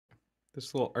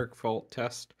this little arc fault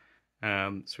test.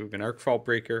 So we have an arc fault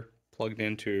breaker plugged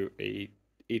into a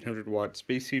 800-watt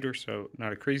space heater, so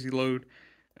not a crazy load.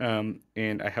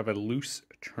 And I have a loose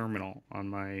terminal on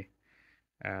my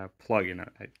plug-in.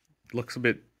 It looks a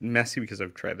bit messy because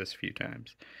I've tried this a few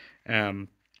times. I'm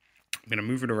going to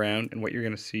move it around, and what you're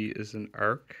going to see is an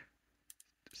arc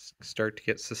start to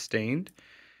get sustained,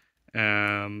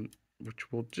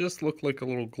 which will just look like a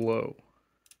little glow.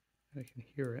 I can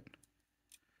hear it.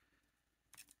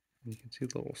 You can see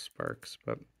the little sparks,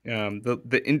 but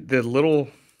the little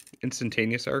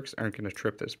instantaneous arcs aren't going to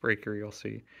trip this breaker. You'll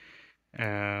see.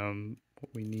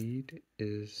 What we need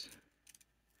is,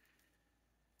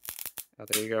 oh,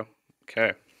 there you go.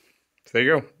 Okay, so there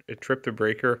you go. It tripped the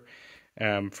breaker.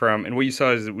 And what you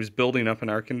saw is it was building up an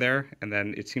arc in there, and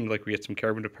then it seemed like we had some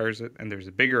carbon deposit, and there's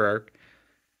a bigger arc,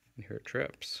 and here it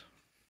trips.